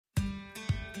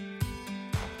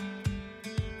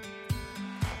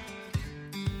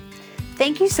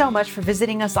Thank you so much for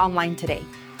visiting us online today.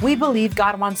 We believe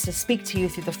God wants to speak to you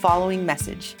through the following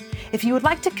message. If you would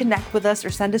like to connect with us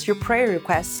or send us your prayer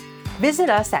requests,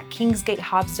 visit us at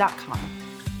kingsgatehobbs.com.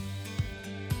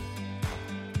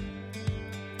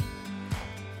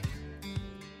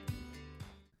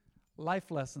 Life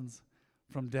lessons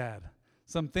from Dad.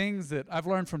 Some things that I've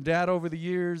learned from Dad over the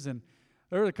years, and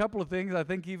there were a couple of things I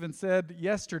think he even said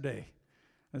yesterday.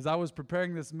 As I was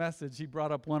preparing this message, he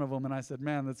brought up one of them, and I said,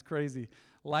 man, that's crazy.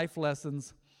 Life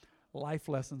lessons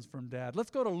from Dad.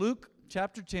 Let's go to Luke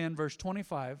chapter 10, verse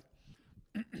 25.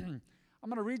 I'm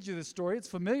going to read you this story. It's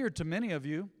familiar to many of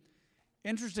you.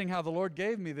 Interesting how the Lord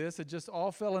gave me this. It just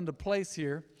all fell into place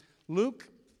here. Luke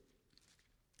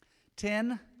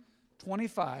 10,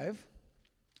 25.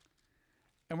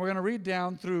 And we're going to read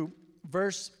down through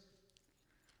verse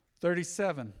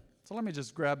 37. So let me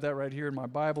just grab that right here in my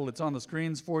Bible. It's on the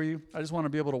screens for you. I just want to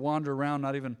be able to wander around,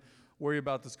 not even worry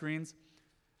about the screens.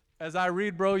 As I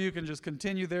read, bro, you can just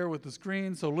continue there with the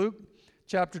screen. So Luke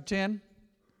chapter 10,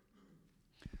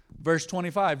 verse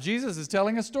 25. Jesus is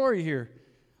telling a story here.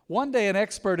 One day an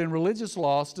expert in religious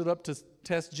law stood up to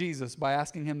test Jesus by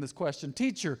asking him this question,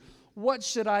 "Teacher, what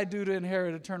should I do to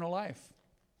inherit eternal life?"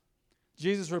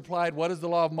 Jesus replied, "What does the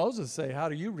law of Moses say? How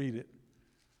do you read it?"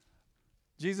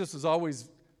 Jesus was always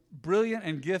brilliant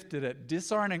and gifted at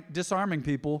disarming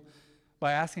people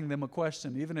by asking them a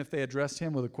question, even if they addressed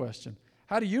him with a question.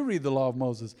 "How do you read the law of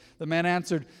Moses?" The man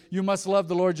answered, "You must love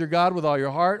the Lord your God with all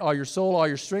your heart, all your soul, all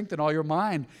your strength, and all your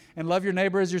mind, and love your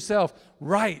neighbor as yourself."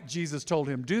 "Right," Jesus told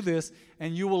him, "do this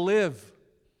and you will live."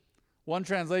 One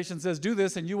translation says, "Do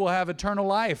this and you will have eternal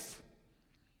life."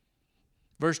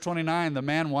 Verse 29, the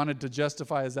man wanted to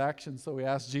justify his actions, so he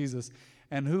asked Jesus,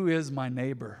 "And who is my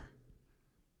neighbor?"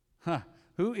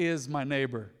 Who is my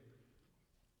neighbor?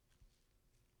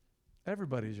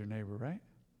 Everybody's your neighbor, right?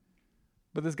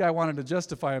 But this guy wanted to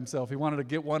justify himself. He wanted to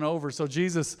get one over. So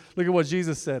Jesus, look at what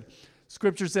Jesus said.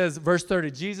 Scripture says, verse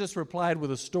 30, Jesus replied with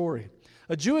a story.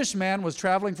 A Jewish man was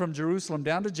traveling from Jerusalem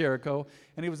down to Jericho,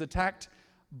 and he was attacked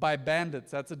by bandits.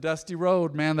 That's a dusty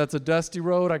road, man. That's a dusty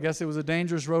road. I guess it was a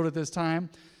dangerous road at this time.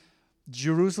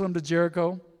 Jerusalem to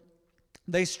Jericho.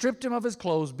 They stripped him of his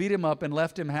clothes, beat him up, and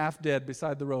left him half dead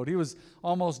beside the road. He was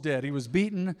almost dead. He was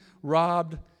beaten,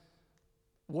 robbed.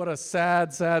 What a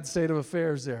sad, sad state of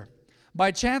affairs there.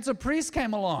 By chance, a priest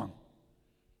came along.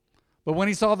 But when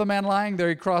he saw the man lying there,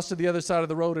 he crossed to the other side of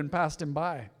the road and passed him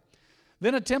by.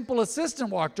 Then a temple assistant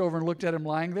walked over and looked at him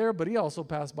lying there, but he also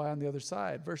passed by on the other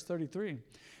side. Verse 33.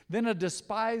 Then a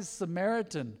despised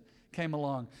Samaritan came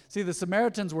along. See, the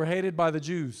Samaritans were hated by the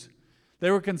Jews. They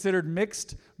were considered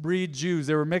mixed breed Jews.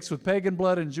 They were mixed with pagan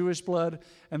blood and Jewish blood,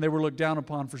 and they were looked down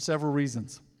upon for several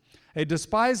reasons. A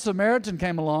despised Samaritan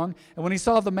came along, and when he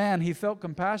saw the man, he felt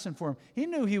compassion for him. He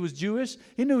knew he was Jewish.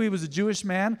 He knew he was a Jewish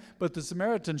man, but the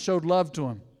Samaritan showed love to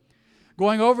him.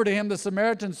 Going over to him, the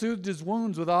Samaritan soothed his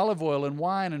wounds with olive oil and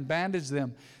wine and bandaged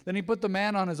them. Then he put the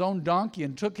man on his own donkey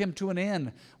and took him to an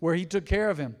inn where he took care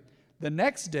of him. The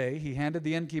next day, he handed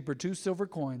the innkeeper 2 silver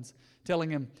coins, telling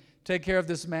him, "Take care of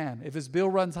this man. If his bill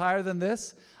runs higher than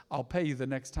this, I'll pay you the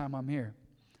next time I'm here."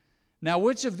 Now,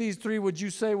 which of these 3 would you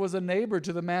say was a neighbor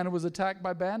to the man who was attacked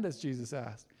by bandits? Jesus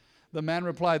asked. The man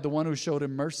replied, "The one who showed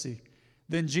him mercy."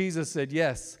 Then Jesus said,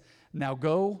 "Yes, now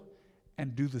go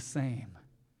and do the same."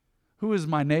 Who is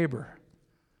my neighbor?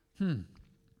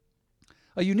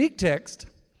 A unique text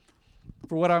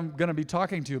for what I'm going to be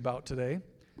talking to you about today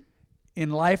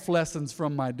in life lessons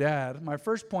from my dad. My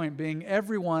first point being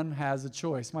everyone has a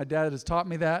choice. My dad has taught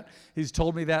me that. He's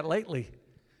told me that lately.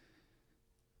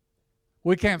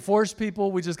 We can't force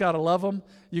people. We just got to love them.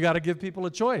 You got to give people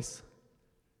a choice.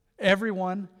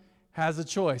 Everyone has a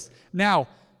choice. Now,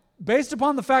 based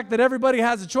upon the fact that everybody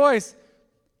has a choice,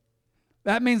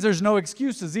 that means there's no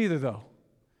excuses either, though.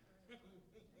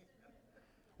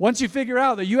 Once you figure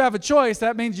out that you have a choice,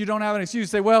 that means you don't have an excuse.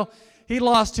 Say, well, he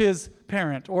lost his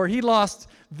parent, or he lost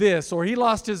this, or he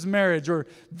lost his marriage, or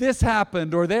this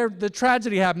happened, or the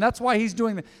tragedy happened. That's why he's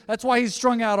doing that. That's why he's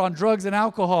strung out on drugs and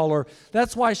alcohol, or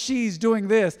that's why she's doing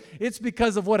this. It's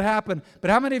because of what happened. But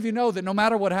how many of you know that no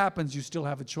matter what happens, you still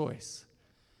have a choice?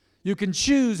 You can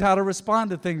choose how to respond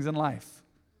to things in life.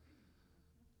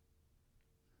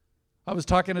 I was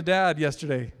talking to Dad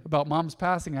yesterday about Mom's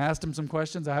passing. I asked him some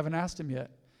questions I haven't asked him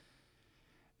yet.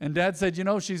 And Dad said, you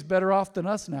know, she's better off than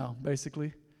us now,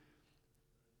 basically.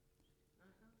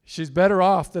 She's better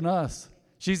off than us.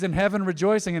 She's in heaven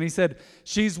rejoicing. And he said,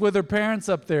 she's with her parents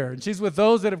up there. And she's with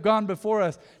those that have gone before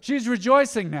us. She's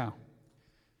rejoicing now.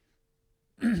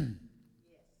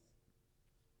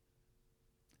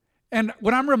 And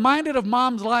when I'm reminded of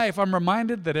Mom's life, I'm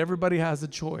reminded that everybody has a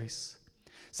choice.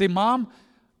 See, mom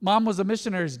was a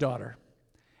missionary's daughter.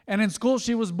 And in school,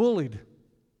 she was bullied.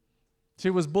 She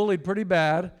was bullied pretty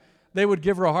bad. They would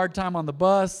give her a hard time on the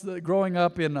bus. Growing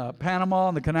up in Panama,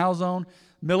 in the Canal Zone,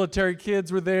 military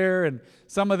kids were there, and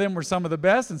some of them were some of the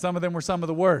best, and some of them were some of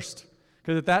the worst.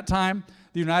 Because at that time,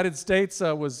 the United States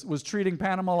was treating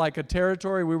Panama like a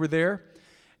territory. We were there.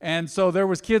 And so there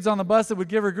was kids on the bus that would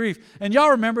give her grief. And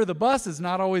y'all remember, the bus is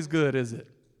not always good, is it?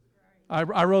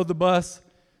 I rode the bus.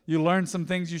 You learned some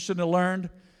things you shouldn't have learned.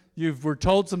 You were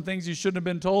told some things you shouldn't have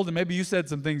been told, and maybe you said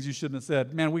some things you shouldn't have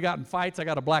said. Man, we got in fights. I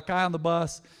got a black eye on the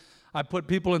bus. I put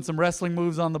people in some wrestling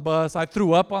moves on the bus. I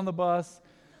threw up on the bus.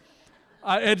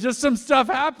 Just some stuff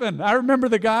happened. I remember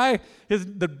the guy,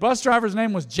 the bus driver's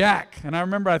name was Jack, and I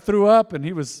remember I threw up, and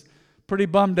he was pretty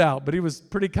bummed out, but he was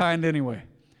pretty kind anyway.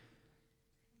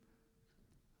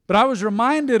 But I was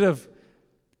reminded of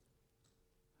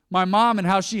my mom and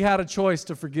how she had a choice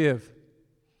to forgive.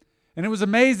 And it was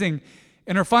amazing.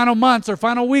 In her final months, her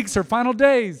final weeks, her final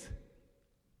days,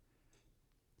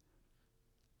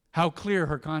 how clear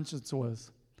her conscience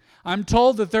was. I'm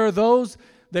told that there are those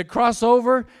that cross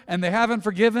over and they haven't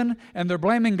forgiven and they're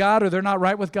blaming God or they're not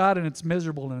right with God, and it's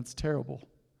miserable and it's terrible.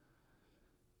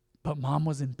 But mom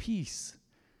was in peace.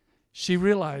 She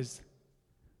realized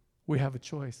we have a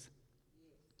choice.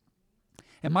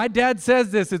 And my dad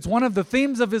says this, it's one of the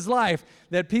themes of his life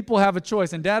that people have a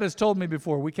choice. And Dad has told me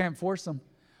before, we can't force them.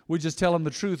 We just tell them the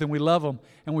truth, and we love them,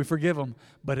 and we forgive them.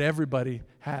 But everybody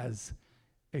has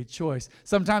a choice.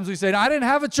 Sometimes we say, I didn't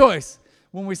have a choice.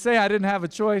 When we say I didn't have a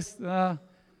choice,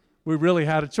 we really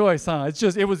had a choice, huh?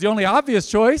 It was the only obvious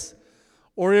choice,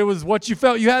 or it was what you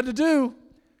felt you had to do.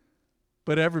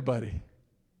 But everybody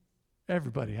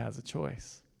has a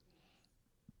choice.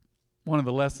 One of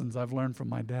the lessons I've learned from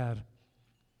my dad.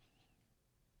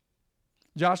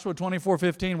 Joshua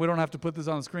 24:15, we don't have to put this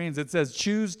on the screens. It says,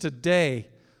 choose today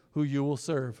who you will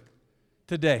serve.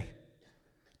 Today.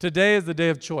 Today is the day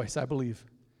of choice, I believe.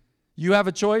 You have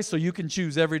a choice, so you can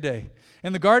choose every day.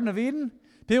 In the Garden of Eden,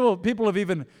 people have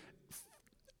even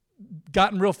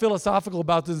gotten real philosophical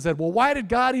about this and said, well, why did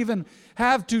God even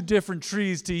have two different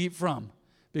trees to eat from?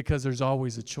 Because there's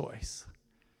always a choice.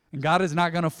 And God is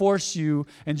not going to force you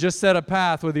and just set a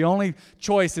path where the only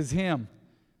choice is Him.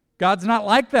 God's not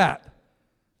like that.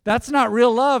 That's not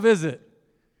real love, is it?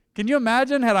 Can you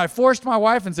imagine had I forced my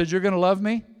wife and said, you're going to love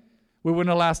me? We wouldn't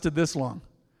have lasted this long.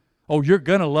 Oh, you're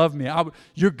going to love me.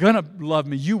 You're going to love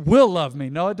me. You will love me.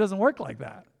 No, it doesn't work like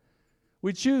that.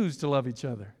 We choose to love each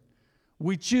other.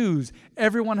 We choose.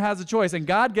 Everyone has a choice. And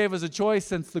God gave us a choice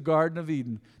since the Garden of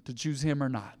Eden to choose Him or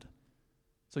not.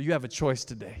 So you have a choice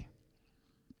today.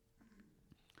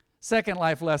 Second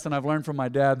life lesson I've learned from my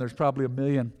dad, and there's probably a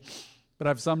million, but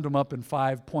I've summed them up in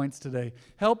 5 points today.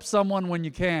 Help someone when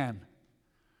you can.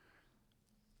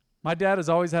 My dad has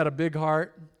always had a big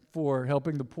heart for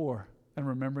helping the poor and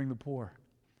remembering the poor.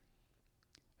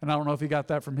 And I don't know if he got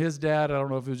that from his dad. I don't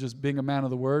know if it was just being a man of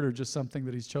the word or just something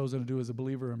that he's chosen to do as a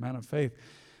believer, a man of faith.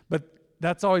 But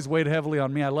that's always weighed heavily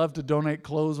on me. I love to donate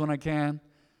clothes when I can,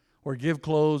 or give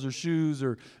clothes or shoes,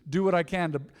 or do what I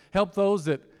can to help those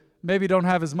that maybe don't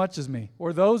have as much as me,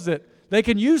 or those that they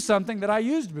can use something that I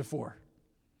used before.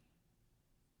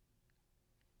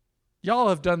 Y'all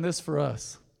have done this for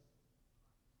us.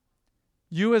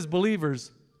 You as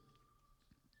believers,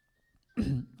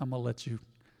 I'm going to let you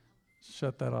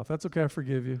shut that off. That's okay, I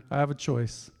forgive you. I have a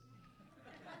choice.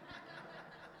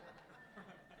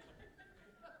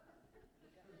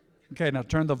 Okay, now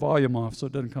turn the volume off so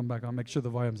it doesn't come back on. Make sure the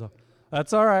volume's off.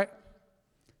 That's all right.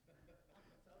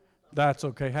 That's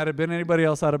okay. Had it been anybody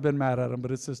else, I'd have been mad at him,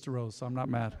 but it's Sister Rose, so I'm not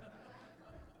mad.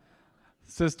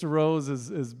 Sister Rose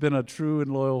has been a true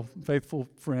and loyal, faithful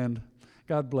friend.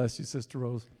 God bless you, Sister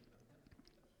Rose.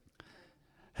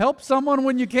 Help someone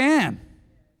when you can.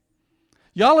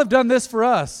 Y'all have done this for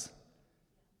us.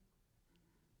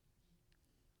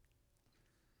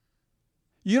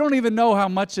 You don't even know how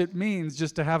much it means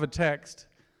just to have a text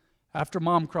after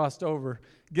Mom crossed over.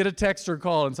 Get a text or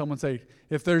call and someone say,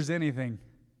 if there's anything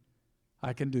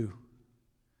I can do.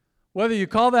 Whether you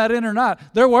call that in or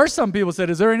not. There were some people said,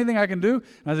 is there anything I can do?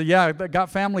 And I said, yeah, I got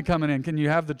family coming in. Can you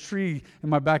have the tree in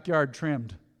my backyard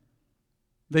trimmed?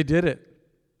 They did it.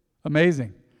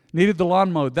 Amazing. Needed the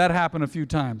lawn mowed. That happened a few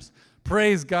times.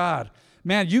 Praise God.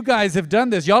 Man, you guys have done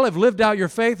this. Y'all have lived out your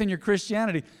faith and your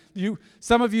Christianity.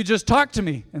 Some of you just talked to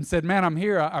me and said, man, I'm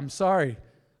here. I'm sorry.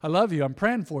 I love you. I'm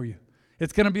praying for you.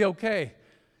 It's going to be okay.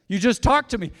 You just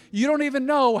talked to me. You don't even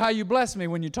know how you bless me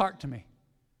when you talk to me.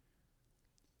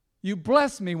 You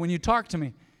bless me when you talk to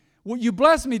me. Well, you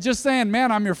bless me just saying,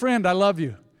 man, I'm your friend. I love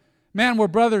you. Man, we're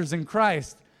brothers in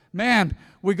Christ. Man,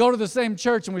 we go to the same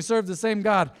church and we serve the same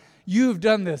God. You've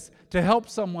done this to help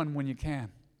someone when you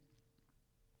can.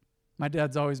 My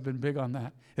dad's always been big on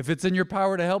that. If it's in your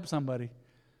power to help somebody,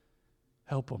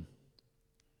 help them.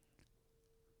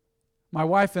 My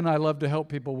wife and I love to help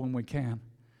people when we can.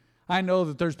 I know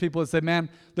that there's people that say, man,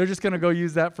 they're just going to go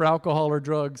use that for alcohol or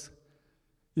drugs.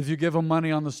 If you give them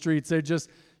money on the streets, they just,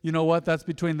 you know what, that's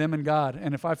between them and God.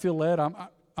 And if I feel led, I'm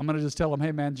going to just tell them,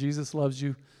 hey, man, Jesus loves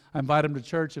you. I invite them to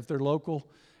church if they're local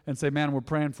and say, man, we're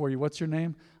praying for you. What's your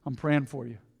name? I'm praying for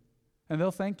you. And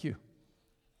they'll thank you.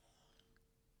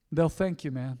 They'll thank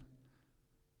you, man.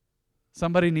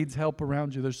 Somebody needs help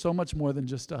around you. There's so much more than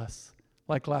just us.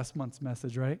 Like last month's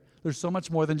message, right? There's so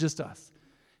much more than just us.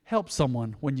 Help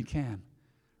someone when you can.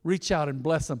 Reach out and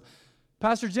bless them.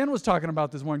 Pastor Jen was talking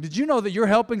about this morning. Did you know that you're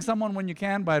helping someone when you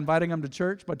can by inviting them to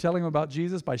church, by telling them about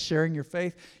Jesus, by sharing your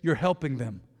faith? You're helping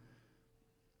them.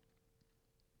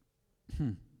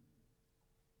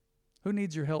 Who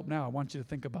needs your help now? I want you to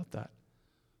think about that.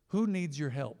 Who needs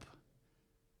your help?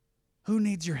 Who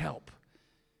needs your help?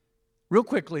 Real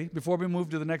quickly, before we move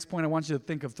to the next point, I want you to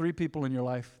think of 3 people in your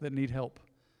life that need help.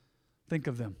 Think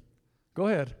of them. Go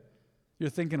ahead. You're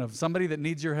thinking of somebody that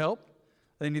needs your help.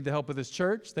 They need the help of this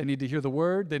church. They need to hear the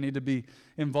word. They need to be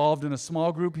involved in a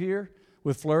small group here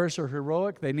with Flourish or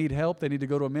Heroic. They need help. They need to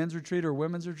go to a men's retreat or a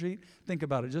women's retreat. Think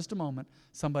about it just a moment.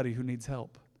 Somebody who needs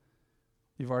help.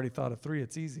 You've already thought of 3.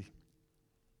 It's easy.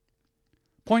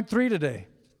 Point 3 today.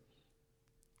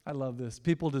 I love this.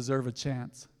 People deserve a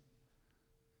chance.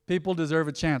 People deserve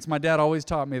a chance. My dad always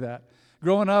taught me that.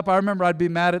 Growing up, I remember I'd be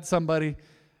mad at somebody.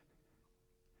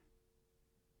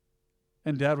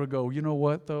 And Dad would go, you know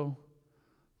what, though?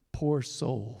 Poor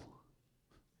soul.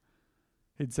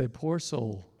 He'd say, poor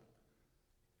soul.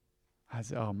 I'd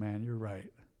say, oh, man, you're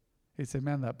right. He'd say,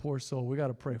 man, that poor soul, we got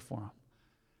to pray for him.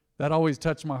 That always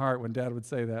touched my heart when Dad would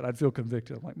say that. I'd feel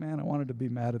convicted. I'm like, man, I wanted to be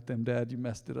mad at them, Dad. You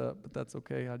messed it up, but that's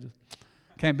okay. I just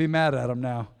can't be mad at him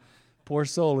now. Poor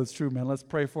soul, it's true, man. Let's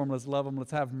pray for him. Let's love him.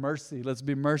 Let's have mercy. Let's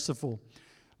be merciful.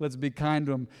 Let's be kind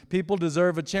to him. People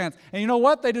deserve a chance. And you know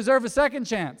what? They deserve a second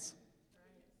chance.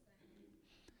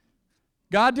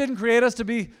 God didn't create us to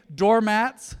be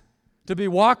doormats, to be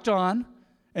walked on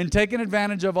and taken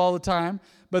advantage of all the time.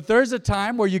 But there's a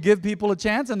time where you give people a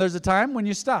chance, and there's a time when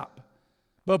you stop.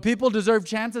 But people deserve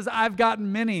chances. I've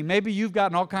gotten many. Maybe you've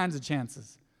gotten all kinds of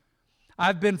chances.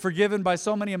 I've been forgiven by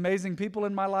so many amazing people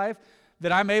in my life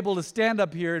that I'm able to stand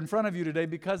up here in front of you today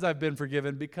because I've been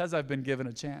forgiven, because I've been given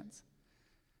a chance.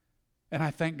 And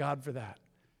I thank God for that.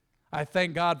 I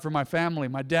thank God for my family,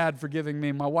 my dad forgiving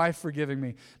me, my wife forgiving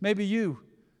me, maybe you.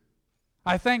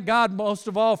 I thank God most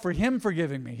of all for Him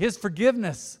forgiving me, His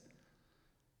forgiveness.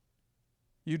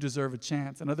 You deserve a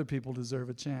chance, and other people deserve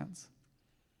a chance.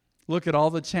 Look at all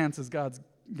the chances God's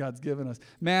given us.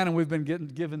 Man, and we've been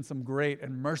given some great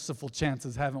and merciful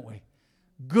chances, haven't we?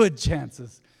 Good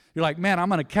chances. You're like, man, I'm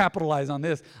going to capitalize on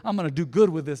this. I'm going to do good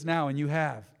with this now, and you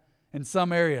have in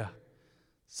some area.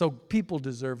 So people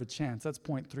deserve a chance. That's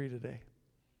point 3 today.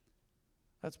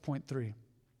 That's point 3.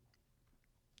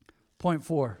 Point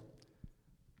 4.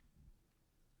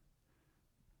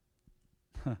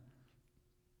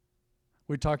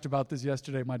 We talked about this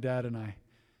yesterday, my dad and I.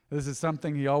 This is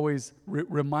something he always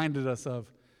reminded us of.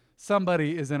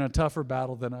 Somebody is in a tougher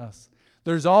battle than us.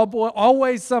 There's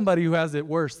always somebody who has it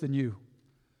worse than you.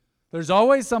 There's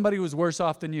always somebody who's worse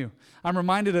off than you. I'm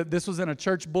reminded that this was in a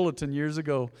church bulletin years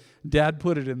ago. Dad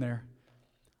put it in there.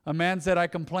 A man said, I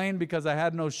complained because I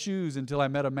had no shoes until I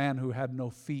met a man who had no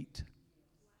feet.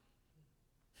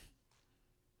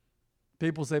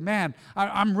 People say, man,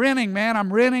 I'm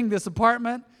renting this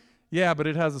apartment. Yeah, but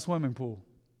it has a swimming pool.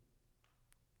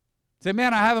 Say,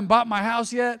 man, I haven't bought my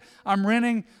house yet. I'm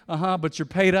renting. But you're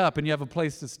paid up and you have a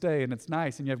place to stay and it's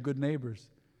nice and you have good neighbors.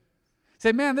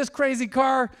 Say, man, this crazy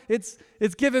car, it's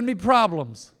giving me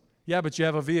problems. Yeah, but you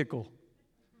have a vehicle.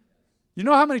 You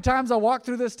know how many times I walked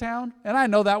through this town? And I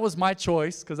know that was my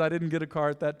choice because I didn't get a car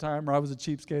at that time or I was a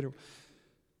cheapskater.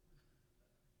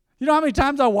 You know how many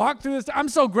times I walked through this? I'm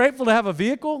so grateful to have a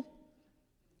vehicle.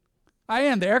 I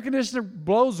am. The air conditioner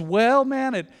blows well,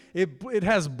 man. It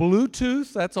has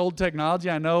Bluetooth. That's old technology,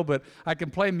 I know, but I can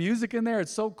play music in there.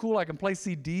 It's so cool. I can play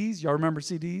CDs. Y'all remember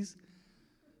CDs?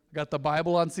 I got the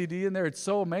Bible on CD in there. It's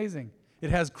so amazing. It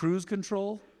has cruise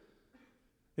control.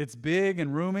 It's big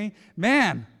and roomy.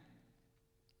 Man,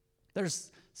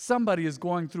 there's somebody is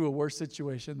going through a worse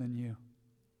situation than you.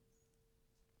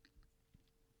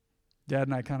 Dad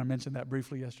and I kind of mentioned that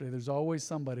briefly yesterday. There's always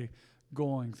somebody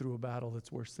going through a battle that's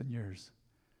worse than yours.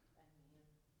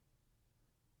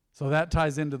 So that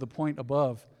ties into the point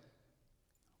above,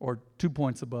 or 2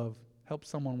 points above. Help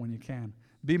someone when you can.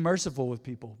 Be merciful with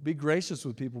people. Be gracious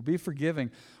with people. Be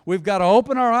forgiving. We've got to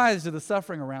open our eyes to the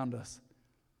suffering around us.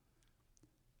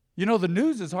 You know, the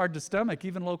news is hard to stomach,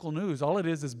 even local news. All it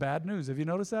is bad news. Have you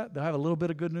noticed that? They'll have a little bit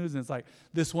of good news, and it's like,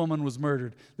 this woman was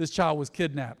murdered. This child was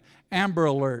kidnapped. Amber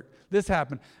Alert. This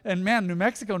happened. And man, New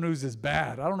Mexico news is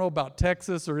bad. I don't know about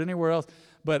Texas or anywhere else,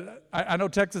 but I know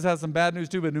Texas has some bad news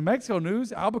too, but New Mexico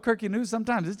news, Albuquerque news,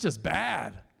 sometimes it's just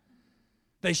bad.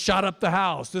 They shot up the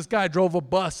house. This guy drove a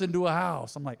bus into a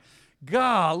house. I'm like,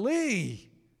 golly.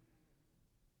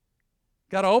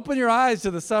 Got to open your eyes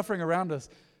to the suffering around us.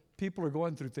 People are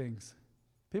going through things.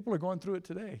 People are going through it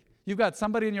today. You've got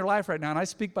somebody in your life right now, and I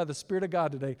speak by the Spirit of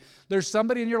God today. There's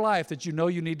somebody in your life that you know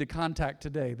you need to contact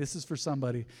today. This is for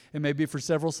somebody. It may be for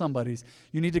several somebodies.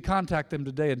 You need to contact them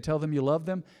today and tell them you love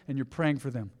them and you're praying for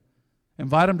them.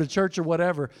 Invite them to church or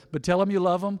whatever, but tell them you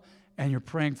love them and you're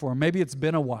praying for them. Maybe it's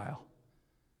been a while,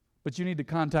 but you need to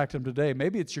contact them today.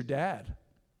 Maybe it's your dad.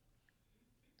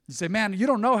 You say, man, you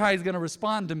don't know how he's going to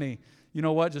respond to me. You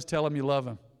know what? Just tell him you love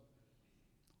him.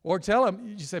 Or tell him,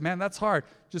 you say, man, that's hard.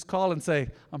 Just call and say,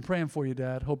 I'm praying for you,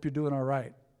 Dad. Hope you're doing all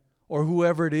right. Or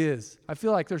whoever it is. I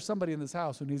feel like there's somebody in this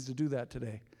house who needs to do that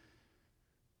today.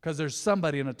 Because there's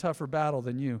somebody in a tougher battle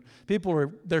than you.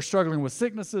 They're struggling with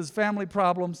sicknesses, family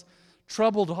problems,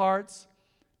 troubled hearts,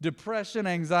 depression,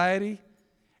 anxiety.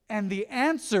 And the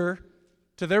answer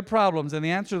to their problems and the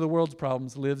answer to the world's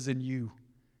problems lives in you.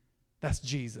 That's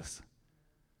Jesus.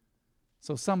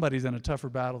 So somebody's in a tougher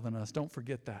battle than us. Don't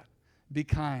forget that. Be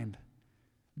kind.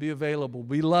 Be available.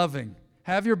 Be loving.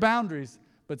 Have your boundaries,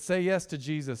 but say yes to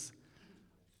Jesus.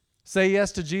 Say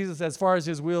yes to Jesus as far as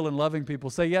His will and loving people.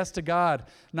 Say yes to God,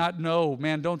 not no.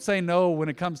 Man, don't say no when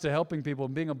it comes to helping people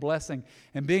and being a blessing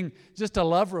and being just a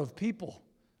lover of people.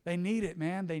 They need it,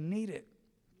 man. They need it.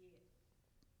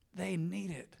 They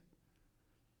need it.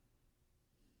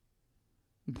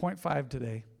 And point 5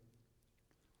 today.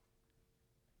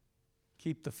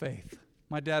 Keep the faith.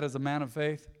 My dad is a man of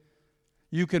faith.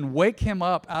 You can wake him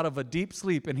up out of a deep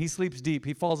sleep, and he sleeps deep.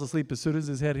 He falls asleep as soon as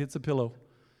his head hits a pillow.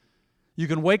 You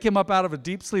can wake him up out of a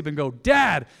deep sleep and go,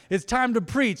 Dad, it's time to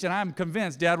preach. And I'm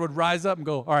convinced Dad would rise up and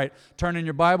go, all right, turn in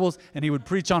your Bibles, and he would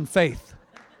preach on faith.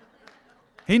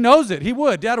 He knows it. He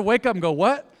would. Dad would wake up and go,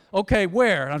 what? Okay,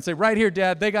 where? And I'd say, right here,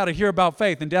 Dad, they got to hear about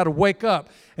faith. And Dad would wake up,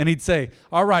 and he'd say,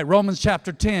 all right, Romans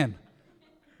chapter 10.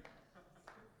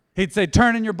 He'd say,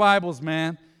 turn in your Bibles,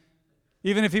 man,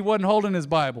 even if he wasn't holding his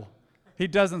Bible. He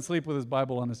doesn't sleep with his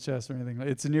Bible on his chest or anything.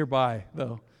 It's nearby,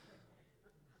 though.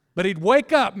 But he'd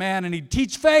wake up, man, and he'd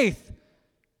teach faith.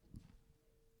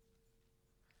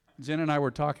 Jen and I were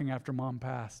talking after Mom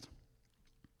passed.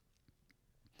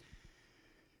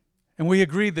 And we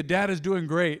agreed that Dad is doing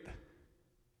great.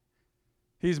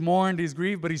 He's mourned, he's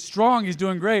grieved, but he's strong, he's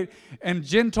doing great. And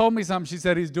Jen told me something. She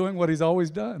said he's doing what he's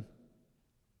always done.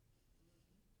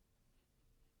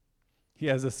 He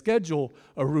has a schedule,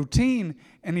 a routine,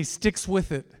 and he sticks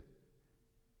with it.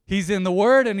 He's in the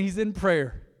Word and he's in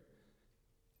prayer.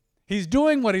 He's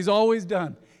doing what he's always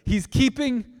done. He's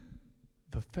keeping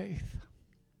the faith.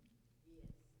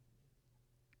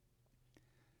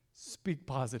 Speak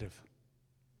positive.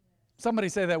 Somebody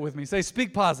say that with me. Say,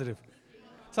 speak positive.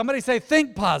 Somebody say,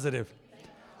 think positive.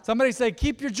 Somebody say,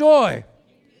 keep your joy.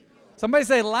 Somebody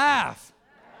say, laugh.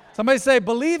 Somebody say,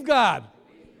 believe God.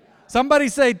 Somebody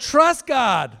say, trust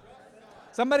God.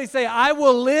 Somebody say, I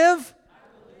will live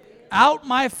out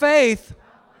my faith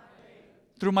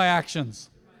through my actions,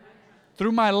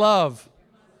 through my love,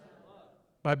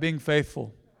 by being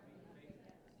faithful.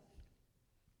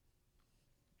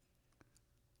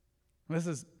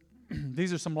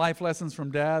 These are some life lessons from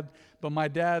Dad, but my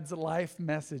dad's life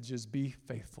message is be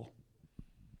faithful.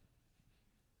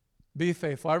 Be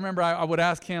faithful. I remember I would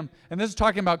ask him, and this is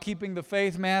talking about keeping the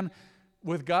faith, man.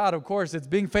 With God, of course, it's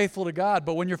being faithful to God.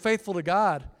 But when you're faithful to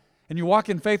God and you walk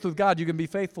in faith with God, you can be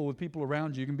faithful with people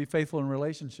around you. You can be faithful in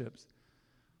relationships.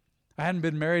 I hadn't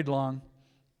been married long,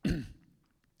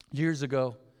 years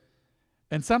ago,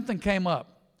 and something came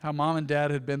up, how Mom and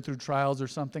Dad had been through trials or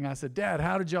something. I said, Dad,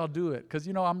 how did y'all do it? Because,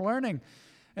 I'm learning.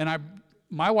 And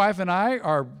my wife and I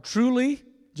are truly,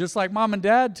 just like Mom and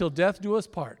Dad, till death do us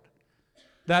part.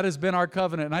 That has been our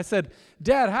covenant. And I said,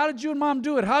 Dad, how did you and Mom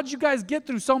do it? How did you guys get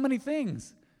through so many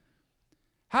things?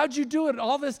 How did you do it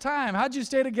all this time? How did you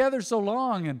stay together so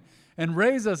long and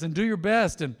raise us and do your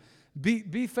best and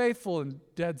be faithful? And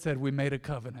Dad said, we made a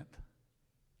covenant.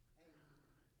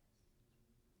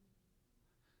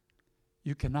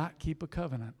 You cannot keep a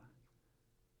covenant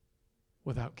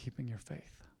without keeping your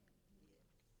faith.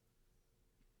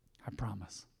 I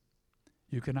promise.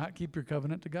 You cannot keep your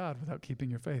covenant to God without keeping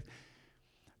your faith.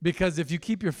 Because if you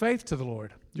keep your faith to the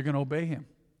Lord, you're going to obey Him.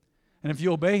 And if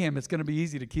you obey him, it's going to be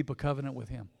easy to keep a covenant with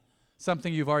him,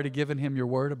 something you've already given him your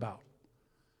word about.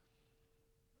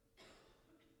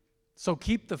 So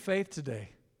keep the faith today,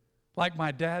 like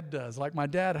my dad does, like my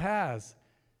dad has.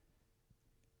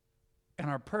 And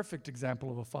our perfect example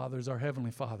of a father is our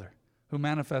Heavenly Father, who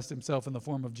manifests himself in the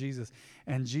form of Jesus.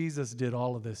 And Jesus did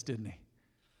all of this, didn't he?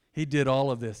 He did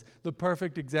all of this. The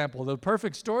perfect example, the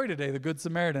perfect story today, the Good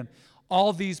Samaritan.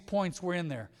 All these points were in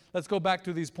there. Let's go back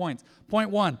to these points. Point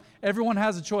 1, everyone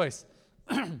has a choice.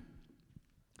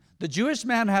 The Jewish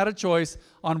man had a choice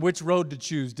on which road to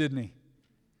choose, didn't he?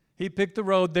 He picked the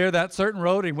road there, that certain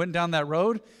road. He went down that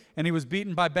road, and he was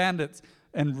beaten by bandits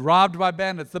and robbed by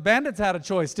bandits. The bandits had a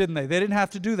choice, didn't they? They didn't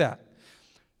have to do that.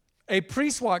 A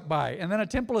priest walked by, and then a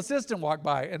temple assistant walked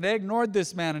by, and they ignored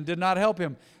this man and did not help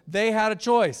him. They had a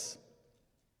choice.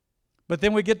 But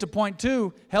then we get to point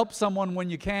 2, help someone when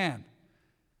you can.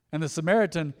 And the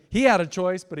Samaritan, he had a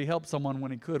choice, but he helped someone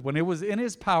when he could. When it was in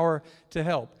his power to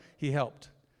help, he helped.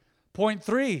 Point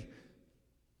 3,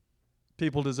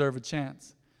 people deserve a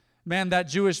chance. Man, that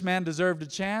Jewish man deserved a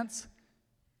chance.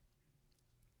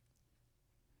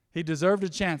 He deserved a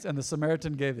chance, and the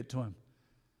Samaritan gave it to him.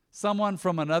 Someone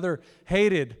from another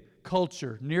hated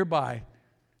culture nearby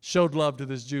showed love to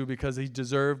this Jew because he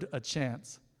deserved a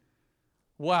chance.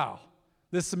 Wow.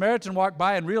 This Samaritan walked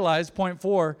by and realized, point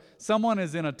 4, someone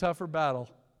is in a tougher battle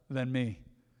than me.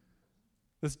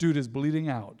 This dude is bleeding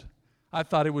out. I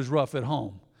thought it was rough at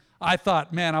home. I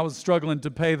thought, man, I was struggling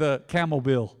to pay the camel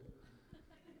bill.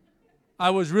 I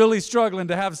was really struggling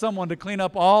to have someone to clean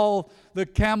up all the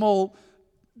camel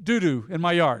doo-doo in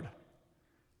my yard.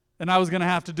 And I was going to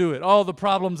have to do it. All the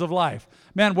problems of life.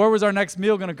 Man, where was our next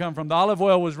meal going to come from? The olive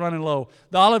oil was running low.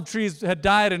 The olive trees had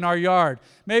died in our yard.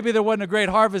 Maybe there wasn't a great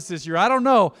harvest this year. I don't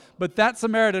know. But that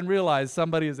Samaritan realized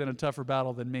somebody is in a tougher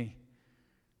battle than me.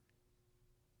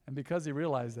 And because he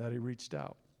realized that, he reached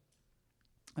out.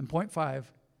 And point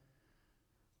 5,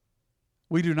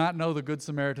 we do not know the Good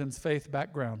Samaritan's faith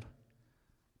background.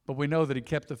 But we know that he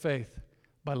kept the faith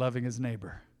by loving his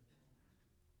neighbor.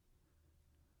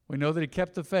 We know that he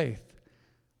kept the faith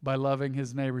by loving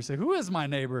his neighbor. You say, who is my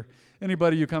neighbor?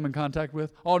 Anybody you come in contact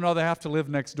with? Oh, no, they have to live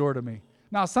next door to me.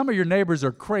 Now, some of your neighbors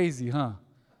are crazy, huh?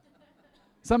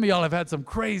 Some of y'all have had some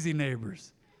crazy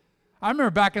neighbors. I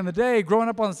remember back in the day, growing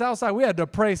up on the south side, we had to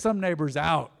pray some neighbors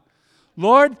out.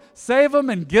 Lord, save them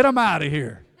and get them out of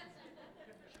here.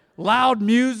 Loud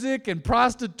music and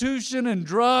prostitution and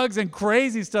drugs and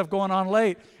crazy stuff going on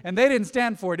late. And they didn't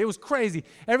stand for it. It was crazy.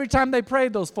 Every time they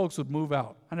prayed, those folks would move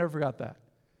out. I never forgot that.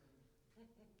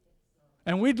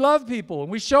 And we'd love people,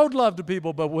 and we showed love to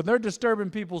people, but when they're disturbing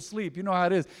people's sleep, you know how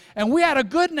it is. And we had a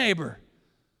good neighbor.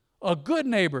 A good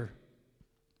neighbor.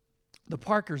 The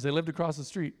Parkers, they lived across the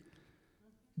street.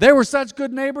 They were such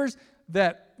good neighbors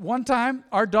that one time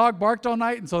our dog barked all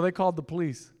night, and so they called the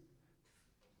police.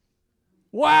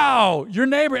 Wow, your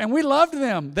neighbor. And we loved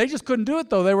them. They just couldn't do it,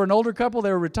 though. They were an older couple.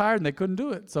 They were retired, and they couldn't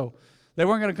do it. So they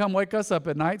weren't going to come wake us up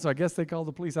at night, so I guess they called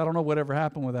the police. I don't know whatever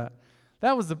happened with that.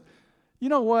 That was you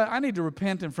know what? I need to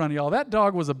repent in front of y'all. That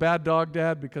dog was a bad dog,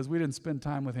 Dad, because we didn't spend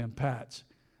time with him, Patch.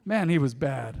 Man, he was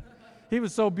bad. He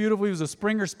was so beautiful. He was a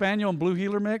Springer Spaniel and Blue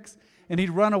Heeler mix, and he'd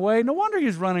run away. No wonder he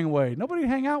was running away. Nobody would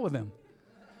hang out with him.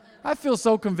 I feel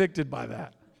so convicted by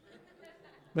that.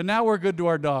 But now we're good to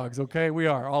our dogs, okay? We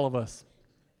are, all of us.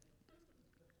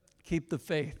 Keep the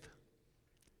faith.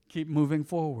 Keep moving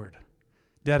forward.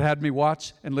 Dad had me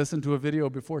watch and listen to a video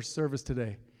before service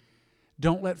today.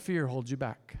 Don't let fear hold you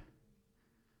back.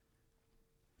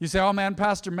 You say, oh man,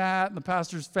 Pastor Matt and the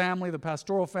pastor's family, the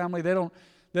pastoral family, they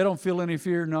don't feel any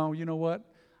fear. No, you know what?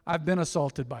 I've been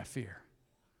assaulted by fear.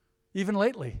 Even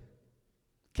lately.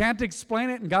 Can't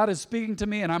explain it, and God is speaking to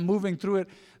me, and I'm moving through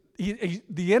it.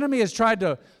 The enemy has tried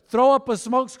to throw up a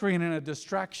smokescreen and a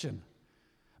distraction.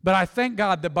 But I thank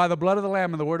God that by the blood of the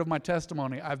Lamb and the word of my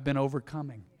testimony, I've been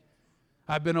overcoming.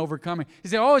 I've been overcoming. You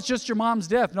say, oh, it's just your mom's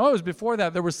death. No, it was before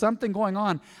that. There was something going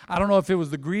on. I don't know if it was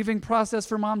the grieving process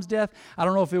for mom's death. I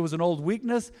don't know if it was an old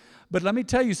weakness. But let me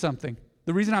tell you something.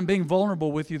 The reason I'm being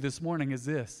vulnerable with you this morning is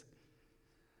this.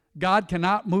 God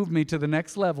cannot move me to the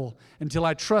next level until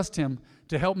I trust Him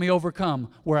to help me overcome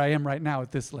where I am right now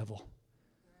at this level.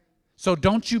 So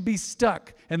don't you be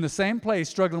stuck in the same place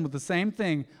struggling with the same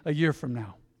thing a year from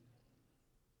now.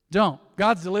 Don't.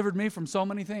 God's delivered me from so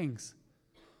many things.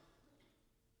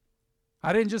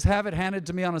 I didn't just have it handed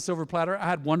to me on a silver platter. I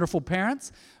had wonderful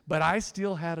parents, but I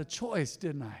still had a choice,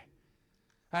 didn't I?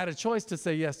 I had a choice to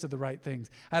say yes to the right things.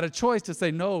 I had a choice to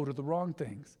say no to the wrong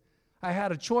things. I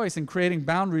had a choice in creating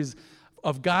boundaries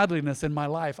of godliness in my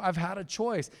life. I've had a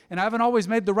choice, and I haven't always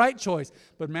made the right choice.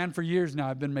 But man, for years now,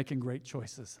 I've been making great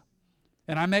choices.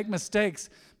 And I make mistakes,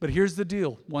 but here's the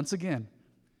deal, once again,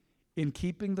 in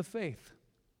keeping the faith,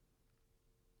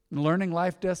 and learning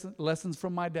life lessons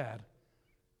from my dad,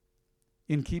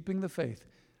 in keeping the faith,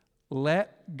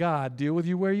 let God deal with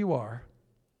you where you are.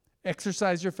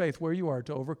 Exercise your faith where you are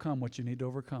to overcome what you need to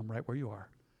overcome right where you are.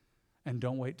 And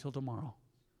don't wait till tomorrow.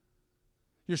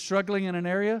 You're struggling in an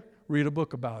area, read a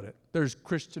book about it. There's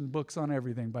Christian books on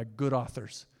everything by good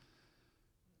authors.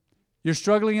 You're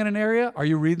struggling in an area, are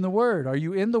you reading the Word? Are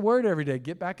you in the Word every day?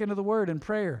 Get back into the Word and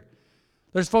prayer.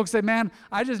 There's folks that say, man,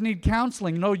 I just need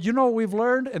counseling. No, you know what we've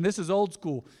learned? And this is old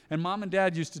school. And Mom and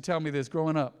Dad used to tell me this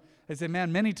growing up. They say,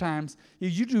 man, many times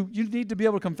you need to be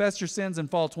able to confess your sins and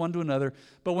faults one to another.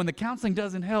 But when the counseling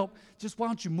doesn't help, just why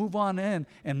don't you move on in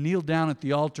and kneel down at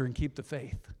the altar and keep the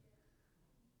faith.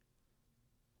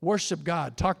 Worship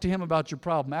God. Talk to Him about your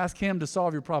problem. Ask Him to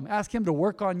solve your problem. Ask Him to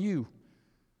work on you.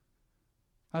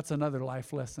 That's another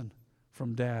life lesson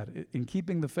from Dad. In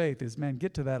keeping the faith is, man,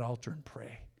 get to that altar and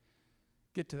pray.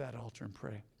 Get to that altar and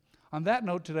pray. On that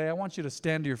note today, I want you to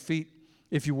stand to your feet,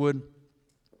 if you would.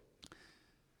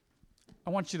 I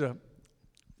want you to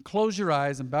close your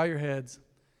eyes and bow your heads,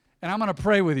 and I'm going to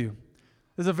pray with you.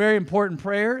 This is a very important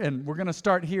prayer, and we're going to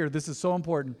start here. This is so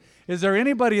important. Is there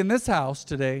anybody in this house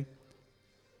today,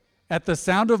 at the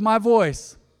sound of my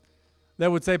voice,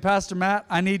 that would say, Pastor Matt,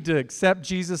 I need to accept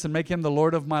Jesus and make Him the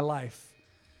Lord of my life?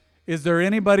 Is there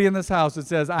anybody in this house that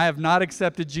says, I have not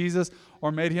accepted Jesus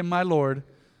or made Him my Lord?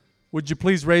 Would you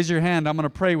please raise your hand? I'm going to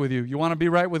pray with you. You want to be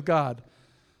right with God?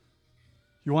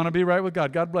 You want to be right with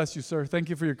God? God bless you, sir. Thank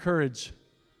you for your courage.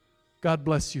 God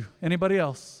bless you. Anybody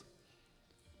else?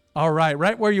 All right,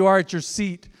 right where you are at your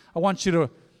seat, I want you to,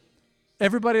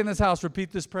 everybody in this house,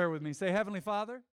 repeat this prayer with me. Say, Heavenly Father.